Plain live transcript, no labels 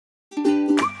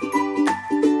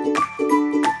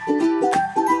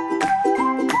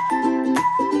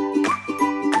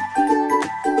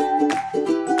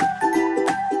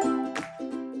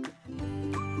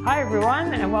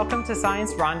Welcome to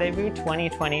Science Rendezvous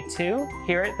 2022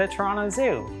 here at the Toronto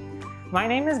Zoo. My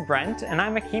name is Brent and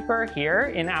I'm a keeper here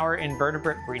in our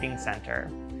invertebrate breeding center.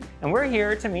 And we're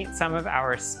here to meet some of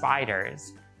our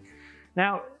spiders.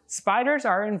 Now, spiders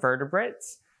are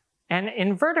invertebrates, and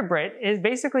invertebrate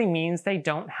basically means they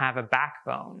don't have a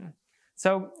backbone.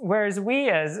 So whereas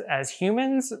we as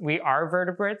humans, we are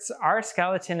vertebrates, our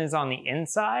skeleton is on the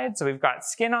inside. So we've got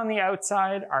skin on the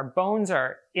outside, our bones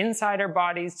are inside our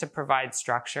bodies to provide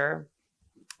structure.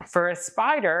 For a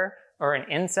spider or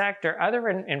an insect or other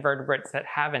invertebrates that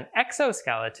have an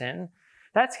exoskeleton,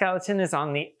 that skeleton is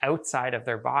on the outside of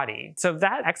their body. So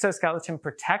that exoskeleton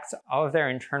protects all of their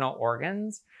internal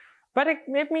organs, but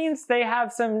it means they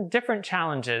have some different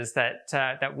challenges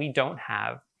that we don't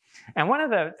have. And one of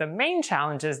the main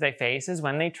challenges they face is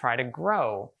when they try to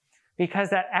grow. Because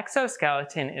that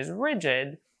exoskeleton is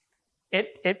rigid,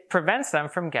 it prevents them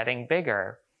from getting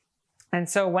bigger. And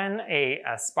so when a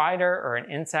spider or an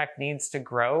insect needs to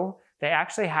grow, they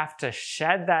actually have to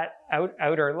shed that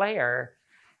outer layer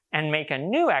and make a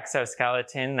new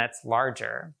exoskeleton that's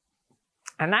larger.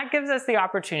 And that gives us the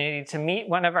opportunity to meet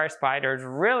one of our spiders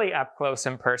really up close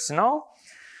and personal.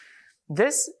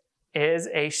 This is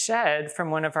a shed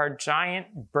from one of our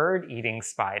giant bird-eating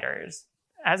spiders.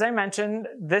 As I mentioned,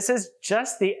 this is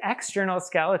just the external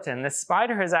skeleton. The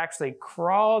spider has actually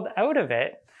crawled out of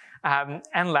it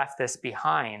and left this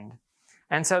behind.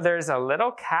 And so there's a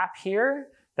little cap here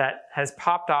that has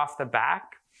popped off the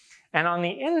back. And on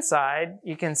the inside,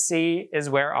 you can see is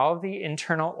where all of the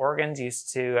internal organs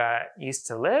used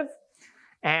to live.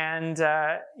 And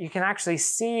you can actually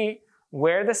see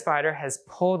where the spider has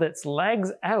pulled its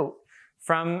legs out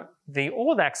from the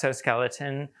old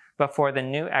exoskeleton before the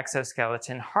new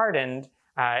exoskeleton hardened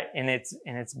in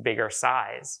its bigger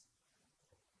size.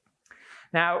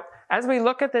 Now, as we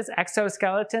look at this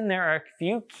exoskeleton, there are a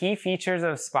few key features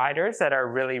of spiders that are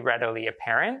really readily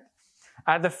apparent.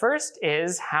 The first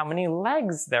is how many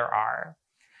legs there are.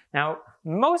 Now,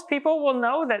 most people will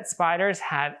know that spiders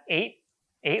have eight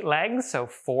legs, so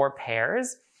 4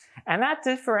 pairs, and that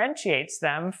differentiates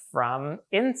them from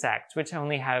insects, which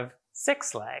only have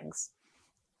 6 legs.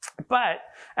 But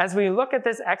as we look at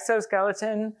this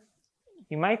exoskeleton,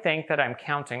 you might think that I'm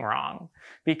counting wrong,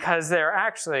 because there are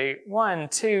actually 1,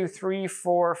 2, 3,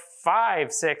 4,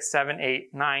 5, 6, 7,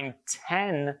 8, 9,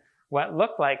 10 what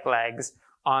look like legs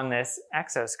on this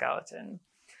exoskeleton.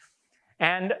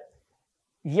 And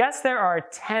yes, there are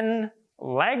 10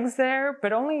 legs there,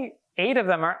 but only 8 of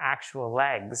them are actual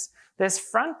legs. This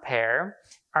front pair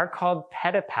are called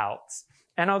pedipalps.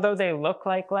 And although they look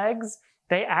like legs,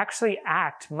 they actually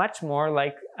act much more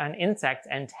like an insect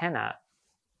antenna.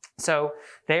 So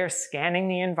they're scanning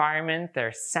the environment,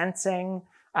 they're sensing,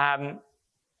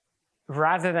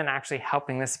 rather than actually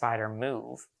helping the spider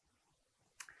move.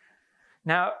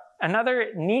 Now,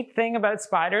 another neat thing about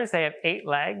spiders, they have 8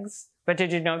 legs, but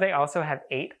did you know they also have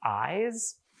 8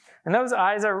 eyes? And those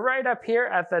eyes are right up here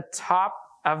at the top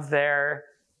of their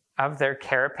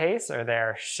carapace, or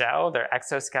their shell, their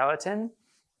exoskeleton.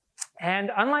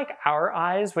 And unlike our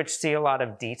eyes, which see a lot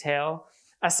of detail,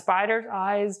 a spider's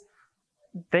eyes,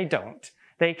 they don't.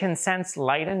 They can sense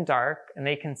light and dark, and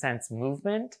they can sense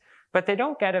movement, but they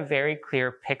don't get a very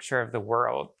clear picture of the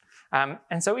world.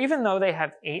 And so even though they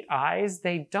have 8 eyes,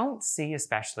 they don't see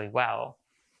especially well.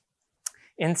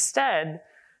 Instead,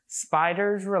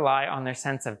 spiders rely on their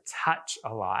sense of touch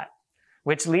a lot,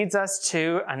 which leads us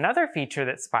to another feature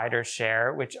that spiders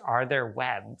share, which are their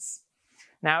webs.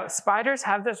 Now, spiders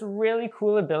have this really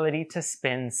cool ability to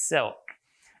spin silk.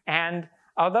 And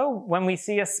although when we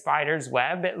see a spider's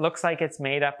web, it looks like it's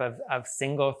made up of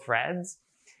single threads,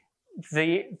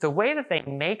 the way that they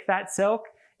make that silk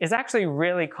is actually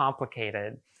really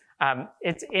complicated. When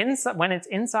it's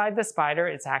inside the spider,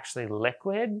 it's actually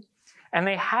liquid. And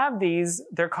they have these,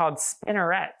 they're called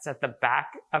spinnerets at the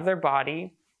back of their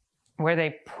body, where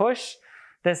they push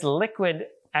this liquid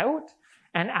out.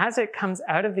 And as it comes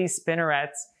out of these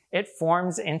spinnerets, it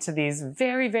forms into these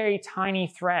very, very tiny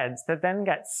threads that then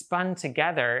get spun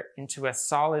together into a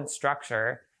solid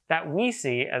structure that we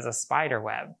see as a spider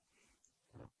web.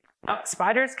 Now,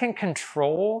 spiders can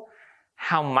control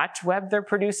how much web they're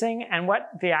producing and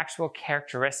what the actual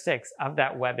characteristics of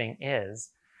that webbing is.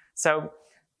 So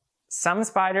some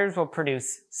spiders will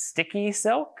produce sticky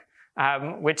silk,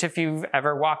 which if you've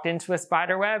ever walked into a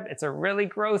spider web, it's a really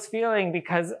gross feeling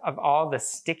because of all the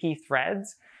sticky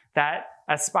threads that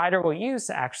a spider will use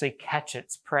to actually catch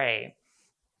its prey.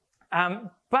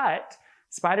 But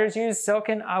spiders use silk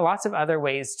in lots of other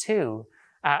ways too.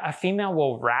 A female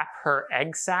will wrap her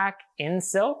egg sac in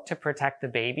silk to protect the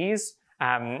babies,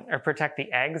 or protect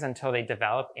the eggs until they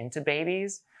develop into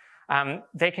babies.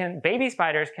 Baby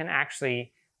spiders can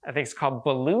actually, I think it's called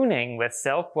ballooning with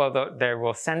silk. Well, they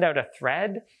will send out a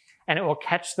thread and it will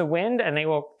catch the wind and they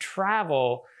will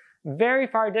travel very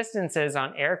far distances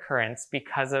on air currents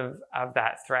because of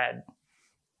that thread.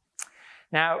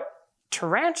 Now,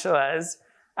 tarantulas,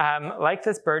 like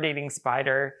this bird-eating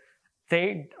spider,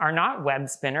 they are not web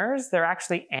spinners. They're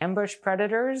actually ambush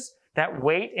predators that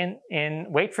wait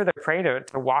for the prey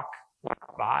to walk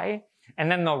by, and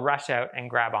then they'll rush out and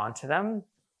grab onto them.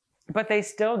 But they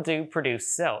still do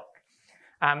produce silk.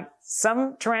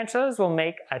 Some tarantulas will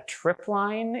make a trip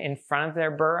line in front of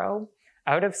their burrow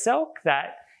out of silk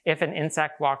that if an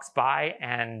insect walks by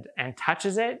and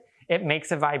touches it, it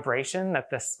makes a vibration that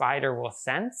the spider will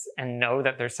sense and know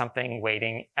that there's something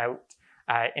waiting out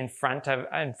in front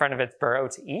of its burrow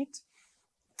to eat.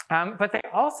 But they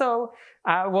also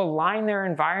will line their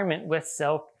environment with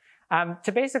silk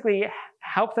to basically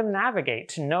help them navigate,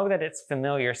 to know that it's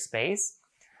familiar space.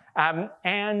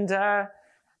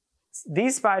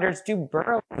 These spiders do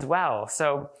burrow as well.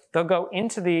 So they'll go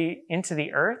into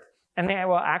the earth and they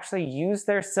will actually use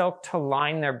their silk to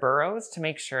line their burrows to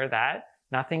make sure that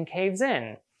nothing caves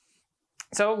in.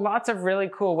 So lots of really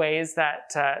cool ways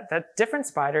that different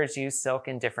spiders use silk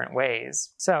in different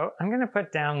ways. So I'm going to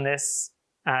put down this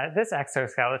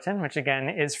exoskeleton, which again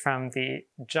is from the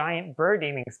giant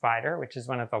bird-eating spider, which is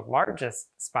one of the largest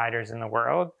spiders in the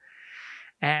world.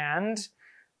 And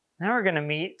now we're going to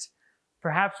meet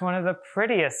perhaps one of the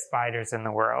prettiest spiders in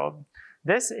the world.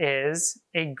 This is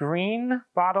a green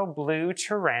bottle blue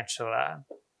tarantula.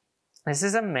 This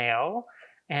is a male,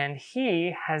 and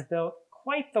he has built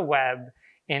quite the web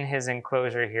in his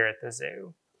enclosure here at the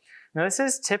zoo. Now this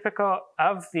is typical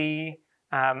of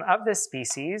this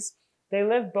species. They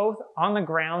live both on the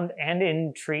ground and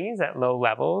in trees at low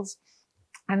levels,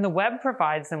 and the web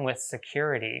provides them with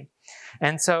security.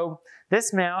 And so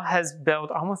this male has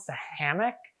built almost a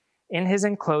hammock in his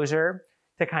enclosure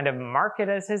to kind of mark it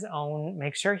as his own,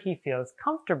 make sure he feels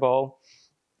comfortable,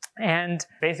 and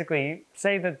basically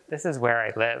say that this is where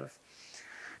I live.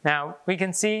 Now we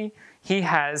can see he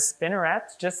has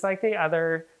spinnerets just like the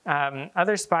other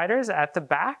spiders at the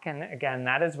back, and again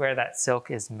that is where that silk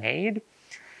is made.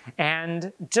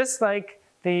 And just like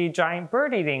the giant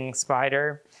bird-eating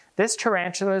spider, this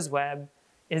tarantula's web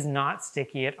is not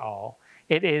sticky at all.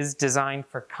 It is designed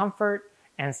for comfort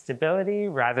and stability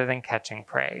rather than catching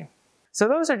prey. So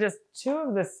those are just two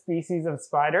of the species of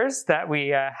spiders that we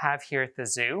have here at the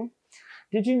zoo.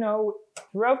 Did you know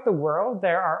throughout the world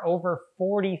there are over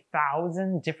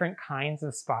 40,000 different kinds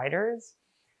of spiders?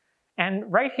 And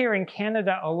right here in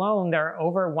Canada alone, there are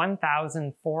over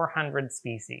 1,400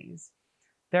 species.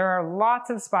 There are lots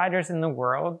of spiders in the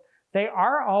world. They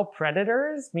are all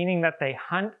predators, meaning that they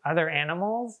hunt other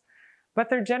animals, but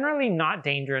they're generally not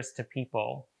dangerous to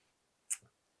people.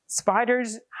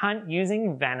 Spiders hunt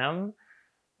using venom,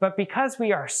 but because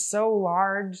we are so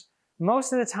large,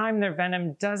 most of the time their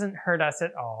venom doesn't hurt us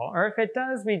at all. Or if it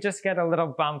does, we just get a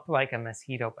little bump like a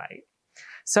mosquito bite.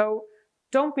 So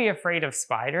don't be afraid of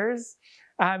spiders.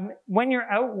 When you're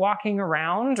out walking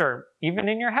around, or even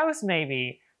in your house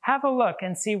maybe, have a look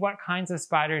and see what kinds of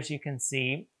spiders you can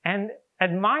see and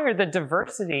admire the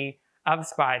diversity of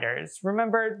spiders.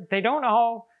 Remember, they don't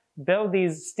all build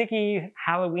these sticky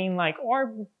Halloween-like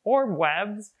orb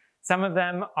webs. Some of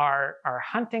them are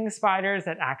hunting spiders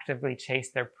that actively chase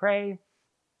their prey.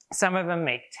 Some of them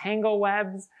make tangle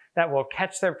webs that will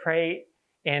catch their prey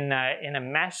in a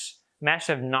mesh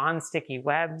of non-sticky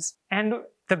webs. And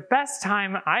the best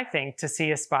time, I think, to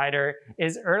see a spider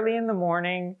is early in the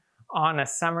morning on a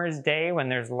summer's day when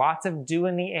there's lots of dew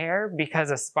in the air, because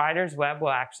a spider's web will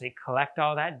actually collect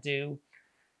all that dew.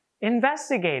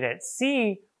 Investigate it.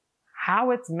 See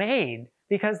how it's made,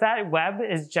 because that web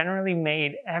is generally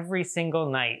made every single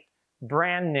night,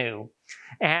 brand new.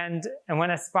 And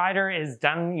when a spider is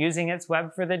done using its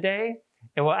web for the day,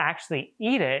 it will actually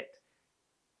eat it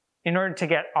in order to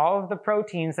get all of the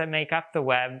proteins that make up the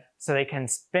web so they can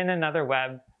spin another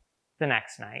web the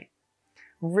next night.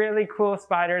 Really cool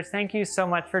spiders. Thank you so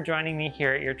much for joining me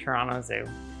here at your Toronto Zoo.